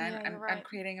en scène and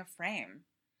creating a frame.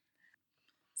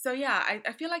 So yeah,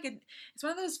 I feel like it's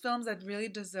one of those films that really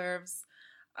deserves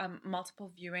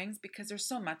multiple viewings, because there's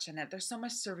so much in it. There's so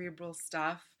much cerebral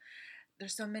stuff.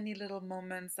 There's so many little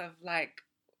moments of like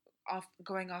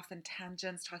going off in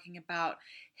tangents, talking about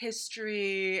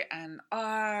history and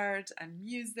art and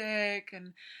music,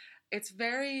 and it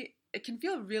can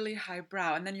feel really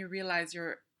highbrow, and then you realize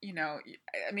it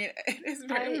is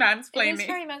very mansplaining. It is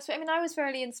very mansplaining. I mean, I was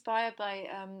very inspired by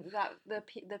the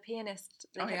pianist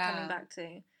that kept coming back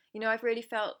to. I've really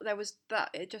felt there was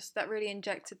that really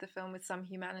injected the film with some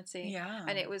humanity. Yeah.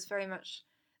 And it was very much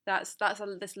this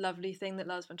lovely thing that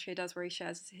Lars von Trier does, where he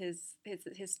shares his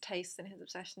tastes and his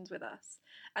obsessions with us,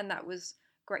 and that was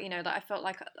great. Like I felt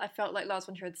like Lars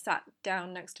von Trier had sat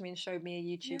down next to me and showed me a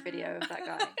YouTube video of that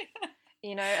guy.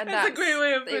 And that's a great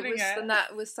way of putting it. And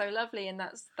that was so lovely, and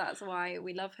that's why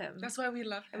we love him. That's why we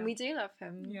love him. And we do love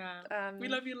him. Yeah. We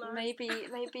love you, Lars. Maybe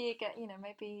maybe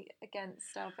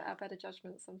against our better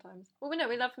judgments sometimes. Well, we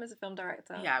love him as a film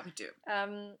director. Yeah, we do.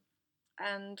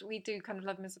 And we do kind of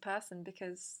love him as a person,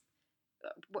 because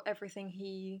everything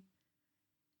he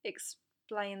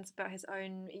explains about his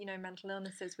own, mental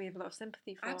illnesses, we have a lot of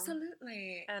sympathy for.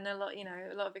 Absolutely. And a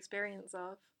lot of experience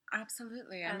of.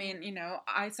 Absolutely. I mean,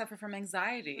 I suffer from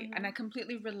anxiety, mm-hmm. and I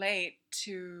completely relate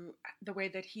to the way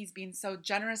that he's been so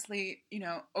generously,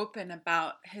 open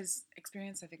about his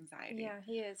experience of anxiety. Yeah,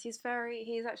 he is. He's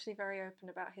actually very open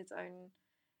about his own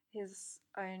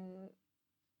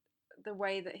the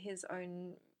way that his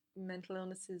own mental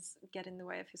illnesses get in the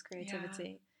way of his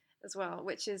creativity as well,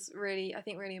 which is really, I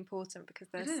think, really important, because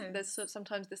there's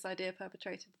sometimes this idea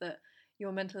perpetrated that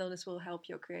your mental illness will help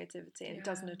your creativity, and it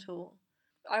doesn't at all.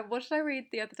 What did I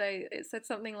read the other day? It said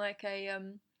something like a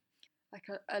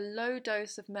low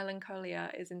dose of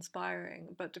melancholia is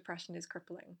inspiring, but depression is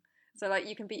crippling. So like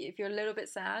you can be, if you're a little bit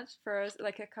sad for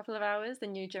like a couple of hours,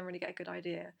 then you generally get a good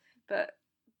idea. But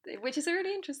which is a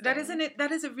really interesting. That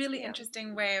is a really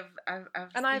interesting way of and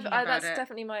that's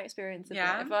definitely my experience of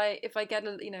it. If I get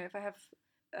if I have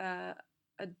a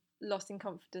loss in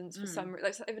confidence for some,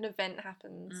 like if an event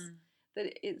happens.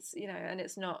 That it's and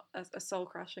it's not a soul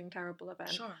crushing terrible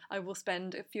event. Sure. I will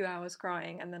spend a few hours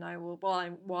crying, and then I will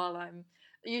while I'm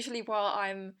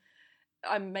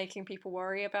making people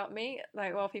worry about me,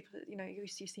 like while people you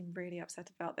seem really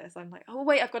upset about this, I'm like, oh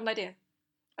wait, I've got an idea,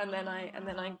 and then I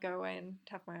go away and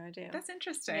have my idea. That's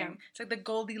interesting. Yeah. It's like the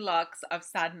Goldilocks of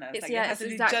sadness. It has to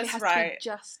be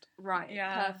just right.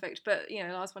 Yeah. Perfect. But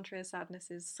Lars von Trier's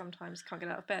sadness is sometimes can't get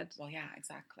out of bed. Well, yeah,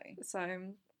 exactly.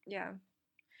 So yeah.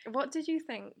 What did you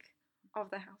think of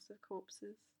The House of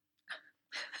Corpses?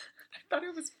 I thought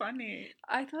it was funny.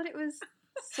 I thought it was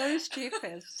so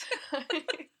stupid.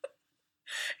 It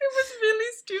was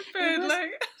really stupid. It was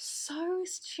so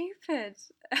stupid.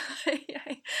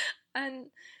 And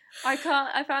I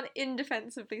found it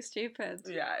indefensibly stupid.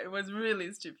 Yeah, it was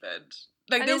really stupid.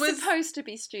 Like, and it's supposed to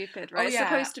be stupid, right? Oh, yeah. It's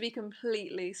supposed to be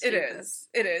completely stupid.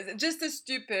 It is. Just as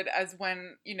stupid as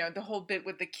when, the whole bit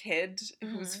with the kid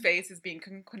whose face is being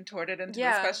contorted into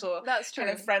a special kind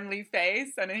of friendly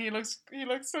face, and he looks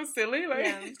so silly. Like,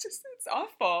 it's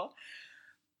awful.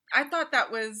 I thought that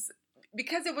was,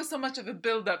 because it was so much of a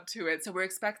build-up to it, so we're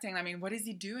expecting, what is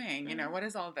he doing? What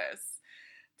is all this?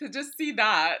 To just see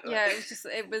that. Yeah,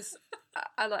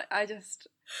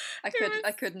 I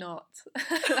could not.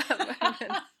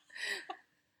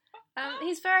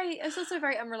 It's also a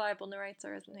very unreliable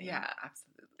narrator, isn't he? Yeah,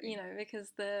 absolutely.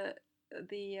 Because the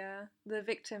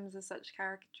victims are such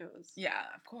caricatures. Yeah,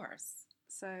 of course.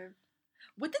 So,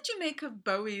 what did you make of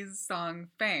Bowie's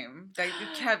song "Fame" that you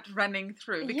kept running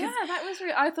through? Because, that was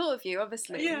really. I thought of you,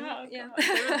 obviously. Yeah.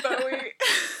 David Bowie.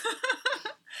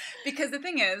 Because the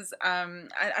thing is, I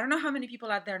don't know how many people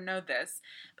out there know this,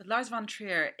 but Lars von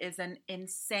Trier is an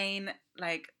insane,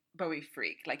 Bowie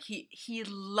freak. Like, he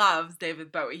loves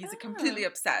David Bowie. He's completely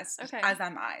obsessed, as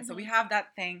am I. Mm-hmm. So we have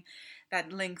that thing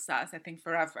that links us, I think,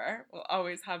 forever. We'll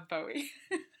always have Bowie,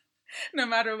 no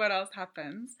matter what else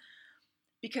happens.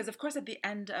 because of course at the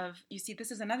end of, you see,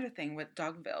 this is another thing with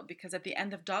Dogville, because at the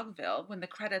end of Dogville, when the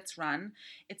credits run,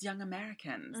 it's Young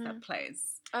Americans that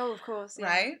plays. Oh, of course, yeah.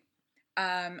 Right?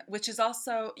 Which is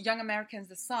also Young Americans,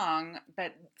 the song,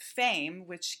 but Fame,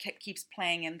 which keeps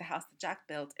playing in The House That Jack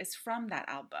Built, is from that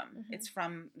album. It's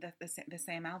from the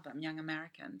same album, Young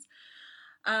Americans.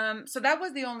 So that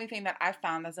was the only thing that I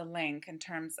found as a link in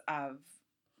terms of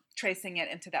tracing it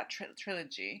into that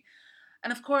trilogy.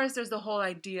 And of course, there's the whole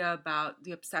idea about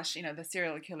the obsession, the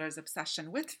serial killer's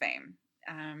obsession with fame,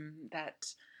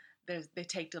 that they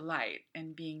take delight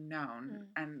in being known,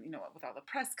 and with all the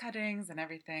press cuttings and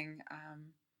everything.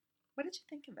 What did you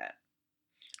think of it?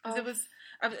 Because it was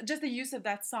just the use of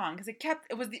that song, because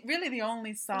it was really the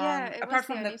only song, apart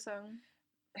from the song.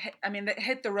 The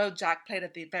Hit the Road Jack played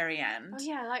at the very end. Oh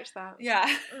yeah, I liked that.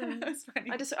 Yeah, it was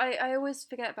funny. I always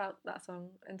forget about that song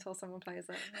until someone plays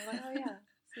it. And I'm like, oh yeah,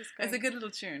 this is great. It's a good little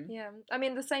tune. Yeah,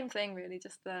 the same thing really,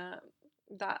 just that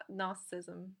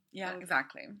narcissism. Yeah,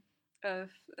 exactly.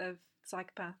 Of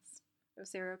psychopaths, of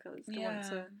serial killers to want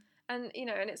to, and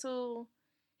it's all,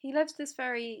 he lives this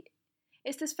very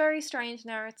strange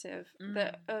narrative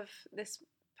that of this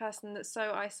person that's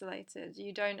so isolated.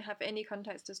 You don't have any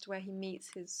context as to where he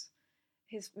meets his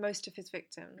most of his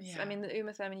victims. Yeah. The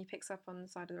Uma Thurman he picks up on the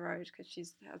side of the road because she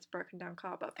has a broken down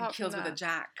car, but apart kills from that, with a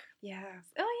jack. Yeah.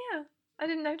 Oh yeah, I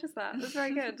didn't notice that. It was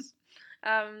very good.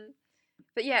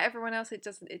 But yeah, everyone else, it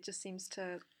just seems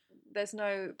to. There's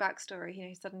no backstory.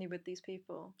 He's suddenly with these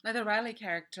people. Like the Riley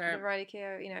character. The Riley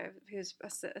character, who's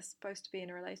supposed to be in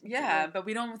a relationship. Yeah, but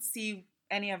we don't see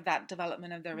any of that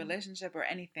development of their relationship or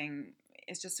anything.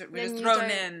 It's just we're just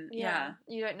thrown in. Yeah,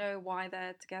 you don't know why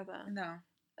they're together. No,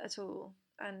 at all.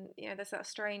 And there's that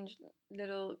strange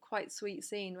little, quite sweet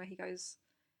scene where he goes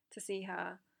to see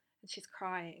her, and she's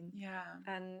crying. Yeah,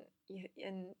 and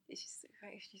she's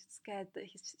scared that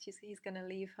he's going to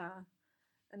leave her.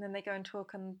 And then they go and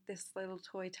talk on this little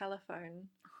toy telephone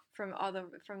from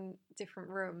different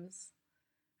rooms,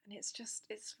 and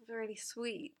it's really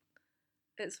sweet.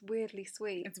 It's weirdly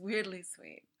sweet. It's weirdly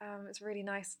sweet. It's really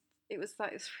nice. It was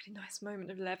like this really nice moment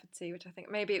of levity, which I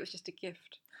think maybe it was just a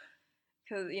gift,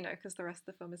 because the rest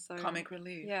of the film is so comic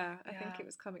relief. Yeah, I think it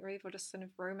was comic relief or just sort of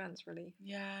romance relief.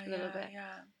 Yeah, a little bit.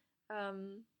 Yeah.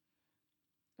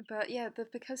 But yeah,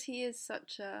 because he is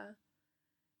such a.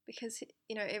 Because it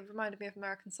reminded me of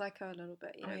American Psycho a little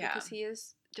bit, because he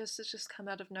is just come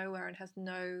out of nowhere and has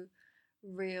no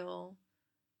real,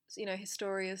 his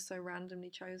story is so randomly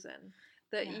chosen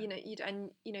that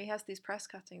he has these press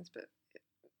cuttings, but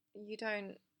you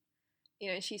don't,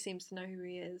 she seems to know who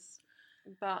he is,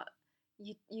 but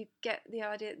you get the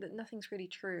idea that nothing's really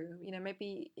true.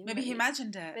 Maybe he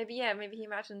imagined it. Maybe he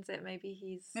imagines it. Maybe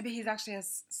he's actually a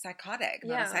psychotic,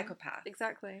 not a psychopath.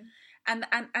 Exactly. And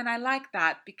I like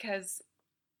that because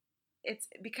it's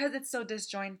so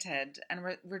disjointed, and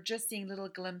we're just seeing little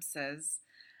glimpses,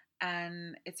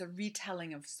 and it's a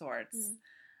retelling of sorts.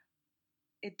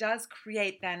 It does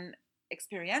create then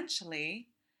experientially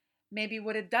maybe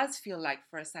what it does feel like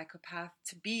for a psychopath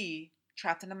to be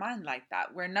trapped in a mind like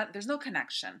that, where there's no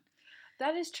connection.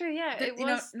 That is true, yeah.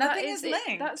 Nothing is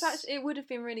linked. That's actually, it would have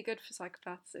been really good for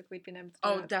psychopaths if we'd been able to do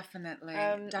it. Oh, definitely,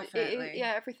 definitely.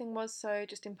 Everything was so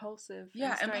just impulsive.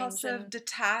 Yeah, impulsive,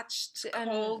 detached,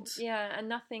 cold. And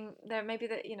nothing there. Maybe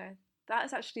that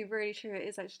is actually really true. It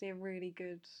is actually a really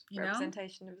good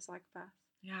representation of a psychopath.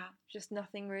 Yeah, just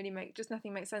nothing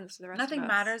makes sense to the rest. Nothing of us.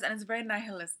 matters, and it's very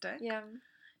nihilistic. Yeah.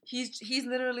 He's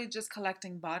literally just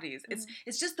collecting bodies.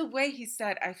 It's just the way he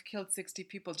said, "I've killed 60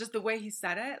 people." Just the way he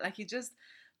said it, like he just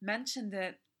mentioned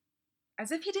it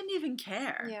as if he didn't even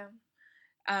care. Yeah.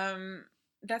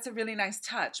 That's a really nice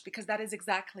touch, because that is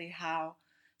exactly how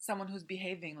someone who's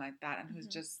behaving like that and who's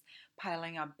just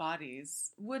piling up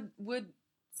bodies would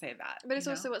say that. But it's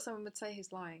also what someone would say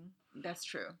who's lying. That's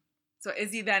true. So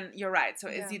is he then? You're right. So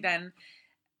is he then?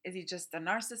 Is he just a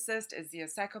narcissist? Is he a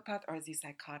psychopath, or is he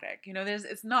psychotic?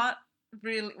 It's not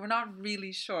really. We're not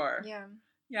really sure. Yeah.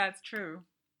 Yeah, it's true.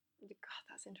 God,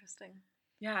 that's interesting.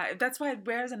 Yeah, that's why it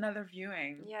bears another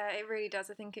viewing. Yeah, it really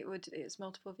does. I think it's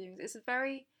multiple viewings.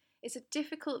 It's a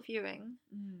difficult viewing.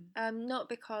 Not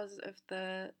because of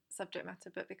the subject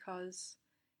matter, but because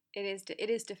it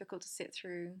is difficult to sit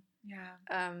through.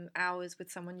 Yeah. Hours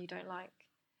with someone you don't like.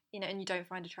 And you don't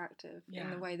find attractive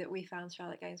in the way that we found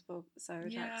Charlotte Gainsbourg so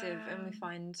attractive, and we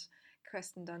find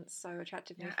Kirsten Dunst so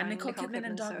attractive, and Nicole Kidman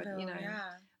and Dogville.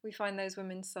 We find those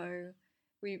women so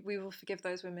we will forgive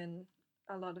those women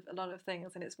a lot of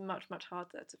things, and it's much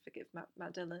harder to forgive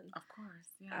Matt Dillon. Of course,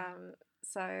 yeah.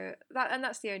 So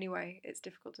that's the only way it's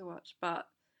difficult to watch, but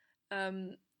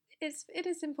it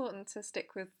is important to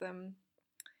stick with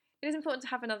it is important to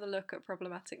have another look at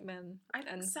problematic men. I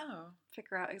think so.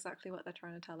 Figure out exactly what they're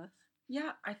trying to tell us.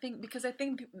 Yeah, I think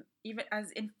even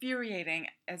as infuriating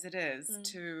as it is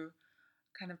to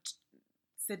kind of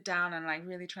sit down and like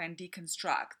really try and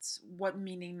deconstruct what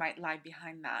meaning might lie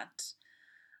behind that,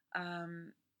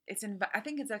 I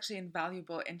think it's actually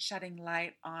invaluable in shedding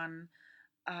light on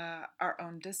our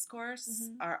own discourse,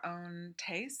 our own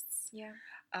tastes,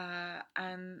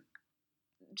 and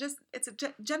just it's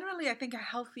generally I think a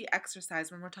healthy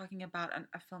exercise when we're talking about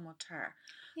a film auteur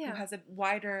who has a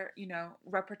wider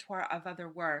repertoire of other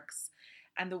works,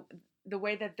 and the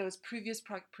way that those previous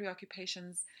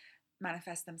preoccupations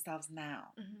manifest themselves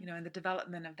now, in the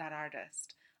development of that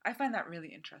artist. I find that really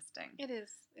interesting. It is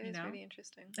really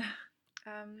interesting.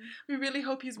 We really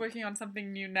hope he's working on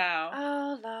something new now.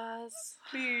 Oh, Lars.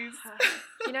 Please.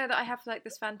 You know that I have like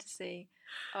this fantasy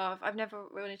of, I've never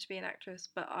wanted to be an actress,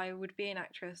 but I would be an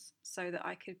actress so that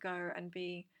I could go and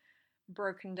be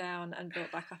broken down and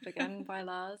built back up again by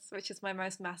Lars, which is my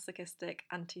most masochistic,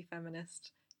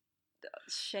 anti-feminist,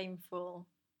 shameful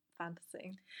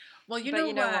fantasy. Well, you know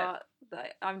what?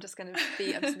 I'm just going to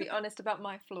be absolutely honest about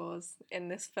my flaws in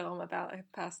this film, about a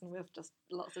person with just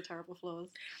lots of terrible flaws.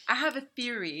 I have a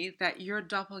theory that your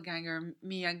doppelganger,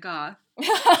 Mia Goth,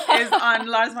 is on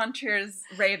Lars von Trier's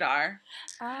radar.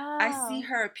 I see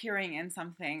her appearing in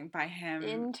something by him.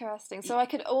 Interesting. So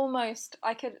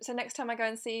so next time I go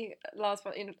and see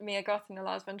Mia Goth in the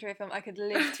Lars von Trier film, I could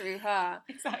live through her.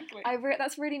 Exactly.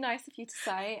 That's really nice of you to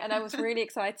say, and I was really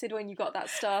excited when you got that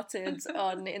started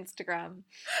on Instagram.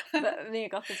 That Mia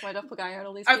Goth is my doppelganger, and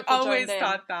all these people I've always joined in.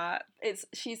 thought that.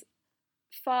 She's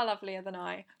far lovelier than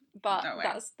I, but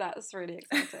that's really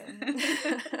exciting.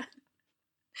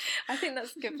 I think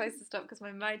that's a good place to stop because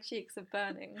my cheeks are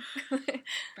burning.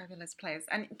 Fabulous place.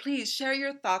 And please share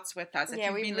your thoughts with us. If yeah,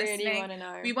 you've we been really listening, want to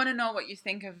know. We want to know what you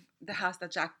think of The House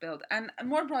That Jack Built, and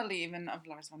more broadly even of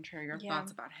Lars von Trier, your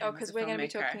thoughts about him. Oh, because we're going to be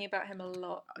talking about him a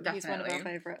lot. Definitely. He's one of our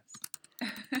favourites.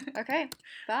 Okay,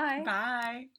 bye. Bye.